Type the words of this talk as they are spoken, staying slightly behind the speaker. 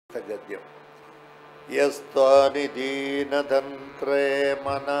Gadyam. Yastani dina dhantre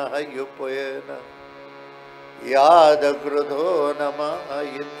manahayupena yadakrudho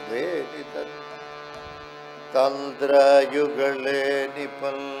namayidvenitan tantra yugale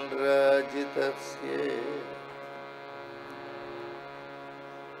nipalrajitasye.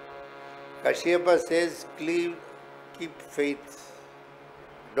 Kashyapa says, keep faith.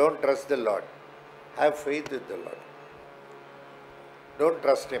 Don't trust the Lord. Have faith with the Lord. Don't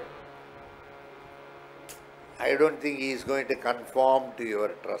trust him. I don't think he is going to conform to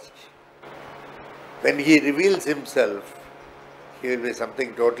your trust. When he reveals himself, he will be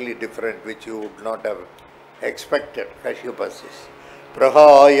something totally different which you would not have expected. Kashyapa says,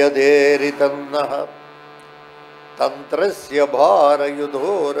 Prahayaderitannaha tantrasya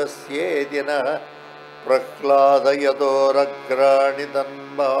bharayudhorasyedyana prakhladayadhoragrani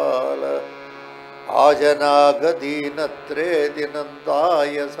tanbala Ajanagadinatre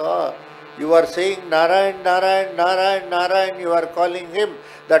dinandayasa. You are saying Narayan, Narayan, Narayan, Narayan. You are calling him.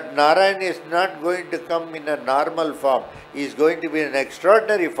 That Narayan is not going to come in a normal form. He is going to be in an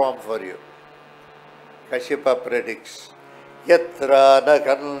extraordinary form for you. Kashyapa predicts. Yanthra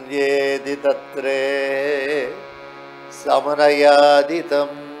nakanyedi tatre samanayaditam.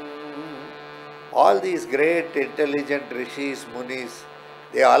 All these great intelligent rishis, munis,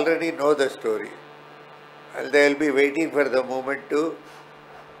 they already know the story. And they will be waiting for the moment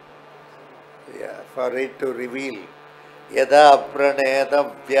for it to reveal. Yada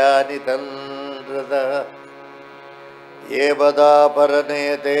praneta vyanitanrada yevada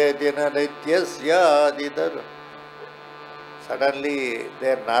paranete dinanityasya. Suddenly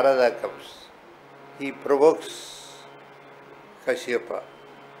their Narada comes. He provokes Kashyapa.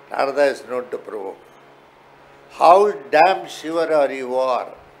 Narada is known to provoke. How damn sure are you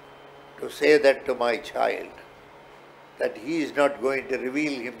to say that to my child, that he is not going to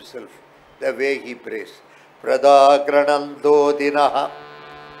reveal himself the way he prays. Pradakranando dinaha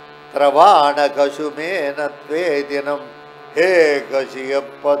travana kashumena tvedinam he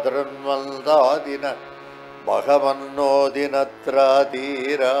kashiyappadranvaldadina bhagavanno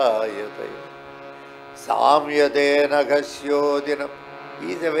dinatradirayate samyadena kashyodinam.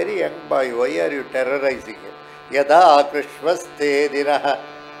 He is a very young boy. Why are you terrorizing him? Yada krishvaste dinaha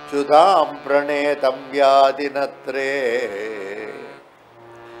Chudam pranetam vyadinatre.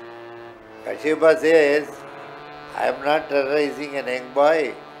 Kashyapa says, I am not terrorizing an young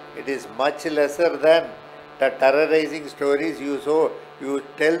boy. It is much lesser than the terrorizing stories you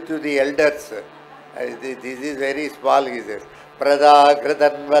tell to the elders. This is very small, he says.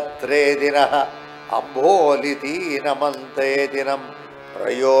 Pradakritanvatre dinaha ambholiti namante dinam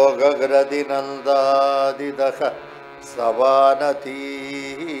prayoga gradinandadidaha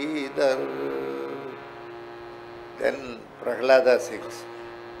Savanatidar. Then Prahlada sings.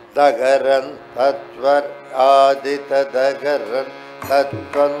 Dagaran Tatvar Adita Dagaran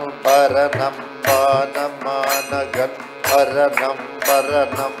Tatvan Paranam Panamanagan Paranam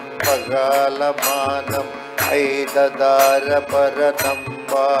Paranam Pagalamanam Aidadara Paranam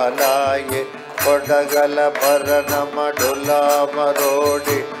Balaye Kodagala Paranam Adula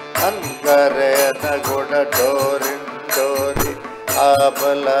Marodi Ankarena Guda Dorin Dori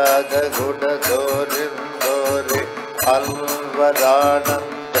Abalada Guda Dorin Dori Alvaranam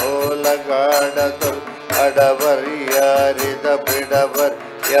Dolagadatul Adavar Yarida Bidavar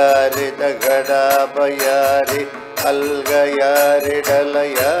Yarida Gadabayari Algayari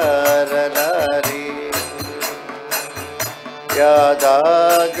Dalayaranari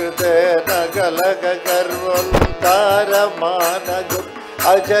Yadagrte Nagalaga Garval Taramanagur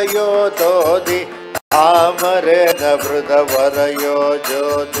Ajayo Dodi Amarena Vrudavarayo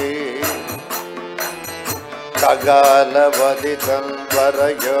Jyoti Kagala Vaditan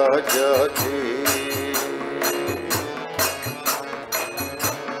Varayo Jyoti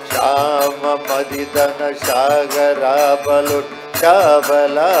Shama Madidana Shagara Balut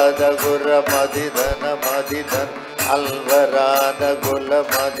Shabalada Gura Madidana Madidan Alvarana Gula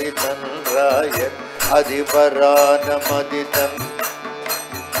Madidan Rayan Adibarana Madidan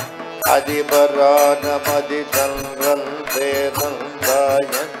Adibarana Madidan Raldenan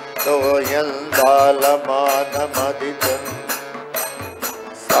Rayan Doyan Dalamana Madidan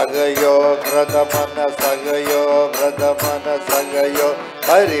Sagayo Gradamana Sagayo Gradamana Sagayo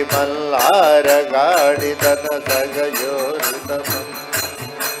Parimallara Gadidana Sagayo Ridaman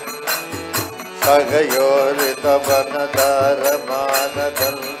Sagayo Ridavana Dharamana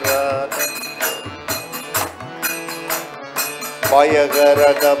Dalrana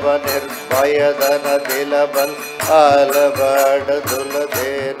Vayagaradavaner Vayadana Dilabal Alabada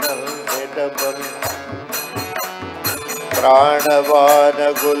Duladenal Nidabal Pranavana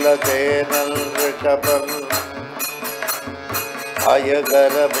Gulatenal Rishapal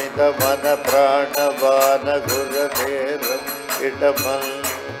Ayagaramita Mana Pranavana Gulatenal Rishapal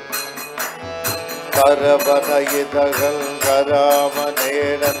Karavana Yidagal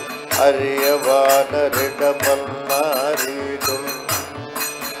Karamanedan Ariyavana Rishapal Maridul.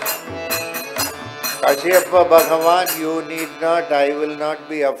 Kashyapa Bhagavan, you need not, I will not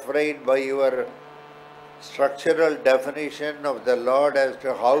be afraid by your structural definition of the Lord as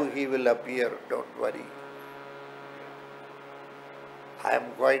to how he will appear. Don't worry. I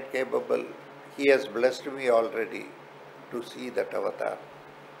am quite capable. He has blessed me already to see that avatar,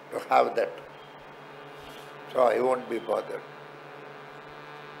 to have that. So I won't be bothered.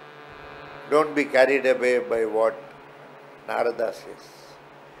 Don't be carried away by what Narada says.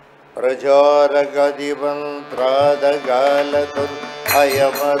 Prajaragadibal Tradagalatur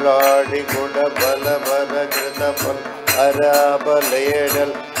Ayamaradi Gudabala Gritapal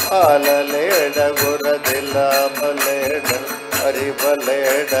Arabaledal Alaleda Guradilla Maledal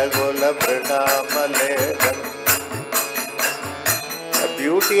Aribaleda Gula Prinamaleda. The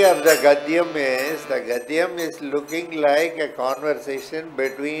beauty of the Gadyam is looking like a conversation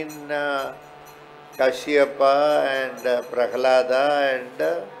between Kashyapa and Prahlada and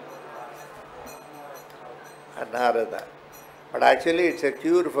Narada. But actually it's a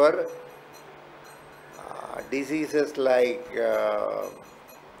cure for diseases like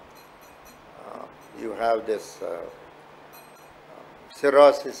you have this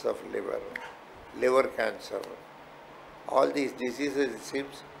cirrhosis of liver cancer. All these diseases, it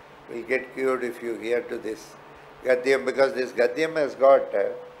seems, will get cured if you hear to this Gadyam, because this Gadyam has got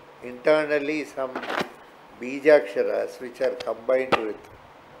internally some Bijaksharas which are combined with.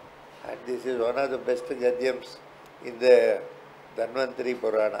 And this is one of the best Gadyams in the Dhanvantari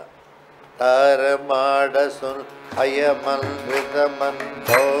Purana. Taramada sun ayaman ritaman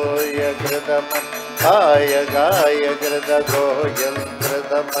bhoya kritaman aya gaya krita goyam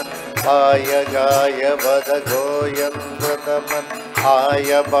kritaman aya gaya vada goyam kritaman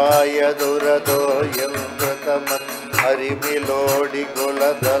aya baya duradoyam kritaman harimilodi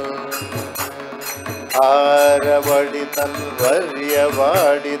guladal Aravaditan,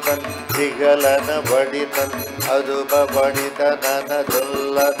 Varyavaditan, Digalana Vaditan, Aduba Vaditan,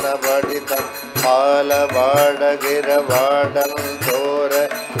 Anadullana Vaditan, Pala Vada Giravadal Thora,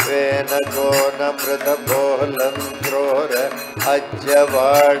 Venagona Prata Bolan Thora,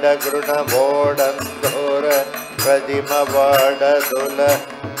 Ajavada Gruna Vodan Thora, Pradima Vada Dula,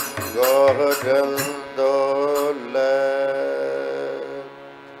 Gohadal Dola.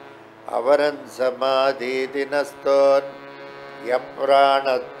 Avaran Samadhi Dinaston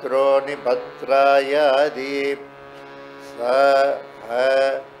Yapranathroni Patrayadi Sa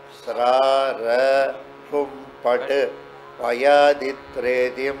Ha Sra Ra Hum Pat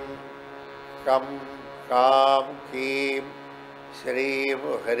Payaditredim Kam Kam Kim Shrim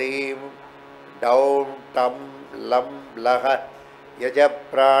Hrim Daum Tam Lam Laha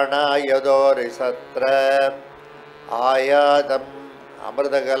Yajaprana Yadorisatra Ayadam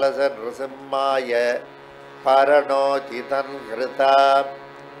Amrtagalasan Rasamaya Paranochitan Hrita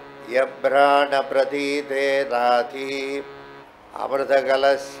Yabrana Pratite Rati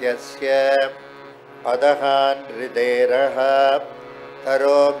Amrtagalasya Padahan Rideraha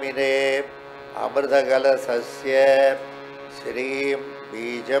Taromine Amrtagalasasya Shrim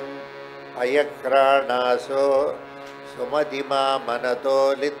Bijam Ayakranaso Sumadima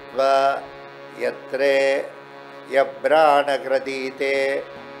Manato Litva Yatre Yabrana Gradite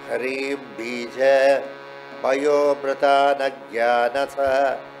Harim Bija Payo Pratana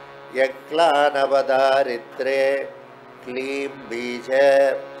Jnanasa Yaklana Vadaritre Klim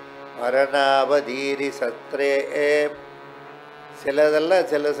Bija Maranavadiri Satre. சிலதெல்லாம்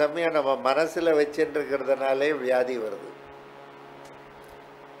சில சமயம் நம்ம மனசில் வச்சுருக்கிறதுனாலே வியாதி வருது.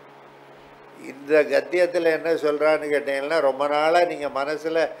 இந்த கத்தியத்தில் என்ன சொல்கிறான்னு கேட்டீங்கன்னா, ரொம்ப நாளாக நீங்கள்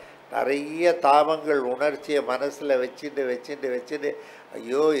மனசில் நிறைய தாபங்கள் உணர்ச்சியை மனசில் வச்சுட்டு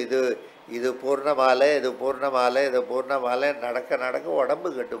ஐயோ இது பூர்ணமாலை இது பூர்ணமாலை இது பூர்ணமாலை நடக்க உடம்பு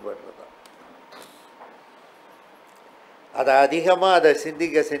கட்டுப்படுறது. அதை அதிகமாக அதை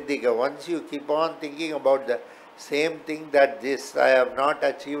சிந்திக்க once you keep on thinking about the same thing, that this I have not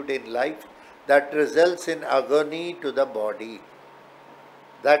achieved in life, that results in agony to the body,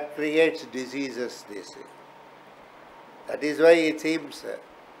 that creates diseases, they say. That is why it seems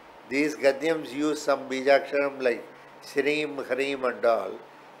these Gadyams use some Bijaksharam like Shrim, Hrim and all,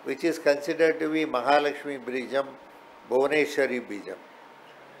 which is considered to be Mahalakshmi Bijam, Bhuvaneshwari Bijam.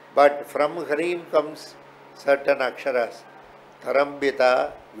 But from Hrim comes certain Aksharas,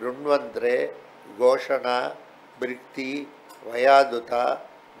 Tarambita, Grunvantre, Goshana, Brikti, Vayaduta,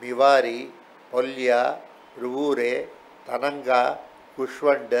 Mivari, Polya, Ruvure, Tananga,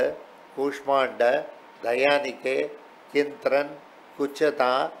 Kushwanda, Kushmanda, Dayanike, Kintran,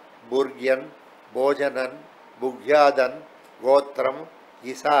 Kuchata, Burgyan, Bojanan, Bugyadan, Gotram,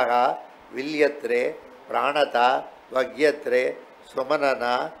 Isaha, Vilyatre, Pranata, Vagyatre,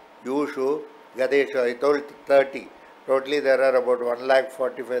 Sumanana, Yushu, Gadesha. I told 30. Totally there are about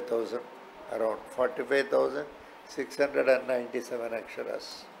 1,45,000, around 45,697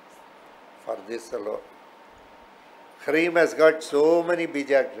 aksharas for this alone. Hrim has got so many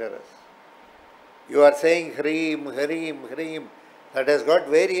bijaksharas. You are saying Hrim, Hrim, Hrim. That has got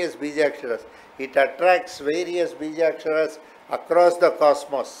various bijaksharas. It attracts various bijaksharas across the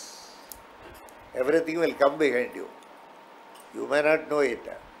cosmos. Everything will come behind you. You may not know it,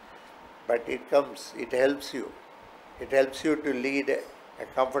 but it comes, it helps you. It helps you to lead a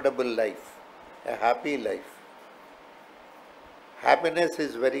comfortable life, a happy life. Happiness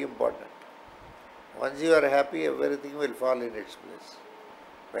is very important. Once you are happy, everything will fall in its place.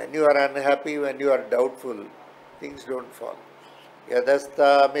 When you are unhappy, when you are doubtful, things don't fall.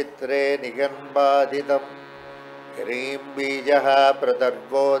 Yadasta mitre nigambaditam hrim bijaha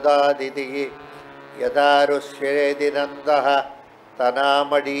pradarvodaditihi yadarushvedinandaha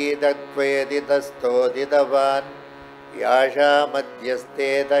tanamadidatvedidastodidavan Yasha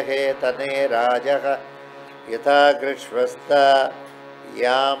madhyaste dahe tane rajaha yatha grishvasta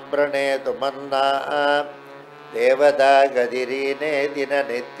yambrane tumanna devada gadirine dina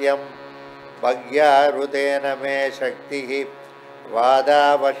nityam bhagya rudena me shaktihi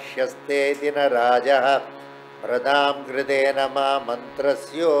vada vashyaste dina rajaha pradam gridena ma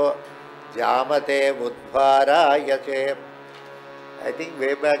mantrasyo jamate udvara yache. I think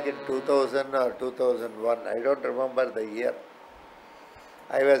way back in 2000 or 2001, I don't remember the year,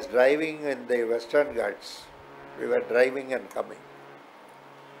 I was driving in the Western Ghats. We were driving and coming.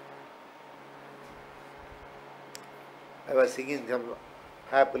 I was singing some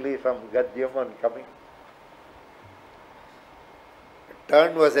happily some Gadyam and coming.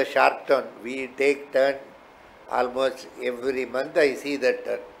 Turn was a sharp turn. We take turn almost every month. I see that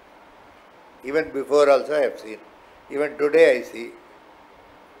turn. Even before also I have seen. Even today I see.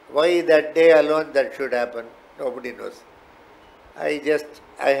 Why that day alone that should happen? Nobody knows. I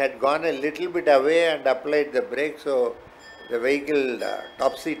had gone a little bit away and applied the brake, so the vehicle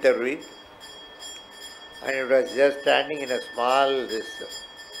topsy-turvy, and it was just standing in a small, it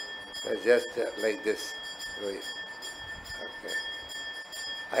was just like this. Okay.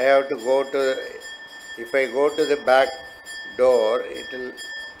 I have to go to, if I go to the back door, it will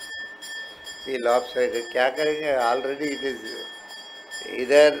be lopsided. Kya karenge? Already it is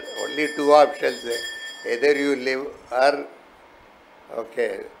either only two options. Either you live or,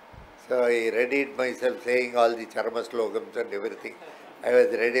 okay. So I readied myself saying all the charma slogans and everything. I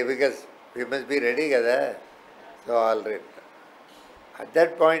was ready because we must be ready, kada. So all right. At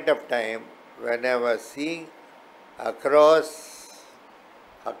that point of time, when I was seeing across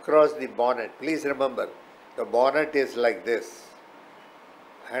the bonnet, please remember, the bonnet is like this.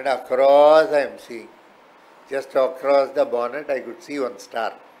 And across I am seeing, just across the bonnet I could see one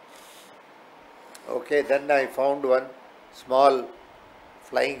star. Okay, then I found one small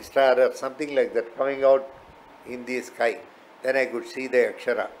flying star or something like that coming out in the sky. Then I could see the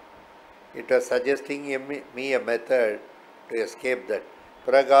akshara. It was suggesting me a method to escape that.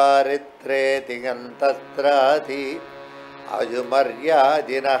 Pragaritre tigantastrati ajumarya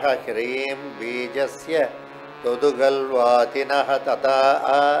dinaha hrim bijasya todugalvatinaha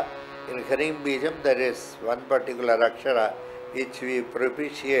tata. In hrim bijam there is one particular akshara which we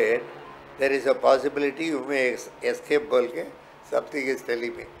propitiate. There is a possibility you may escape bolke. Something is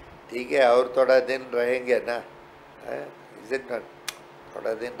telling me. ठीक है और थोड़ा दिन रहेंगे ना, is it not?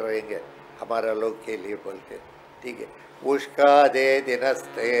 थोड़ा दिन रहेंगे हमारा लोग के लिए बोल के, ठीक है. उष्का दे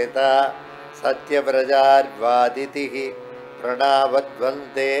दिनस्तेता सत्यव्रजार्वादितिः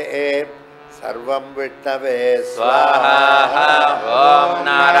प्रणवद्वन्दे सर्वं विष्णवे स्वाहा. ओम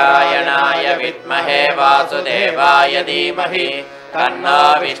नारायणाय विद्महे वासुदेवाय धीमहि तन्नो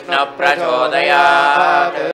विष्णु प्रचोदयात्.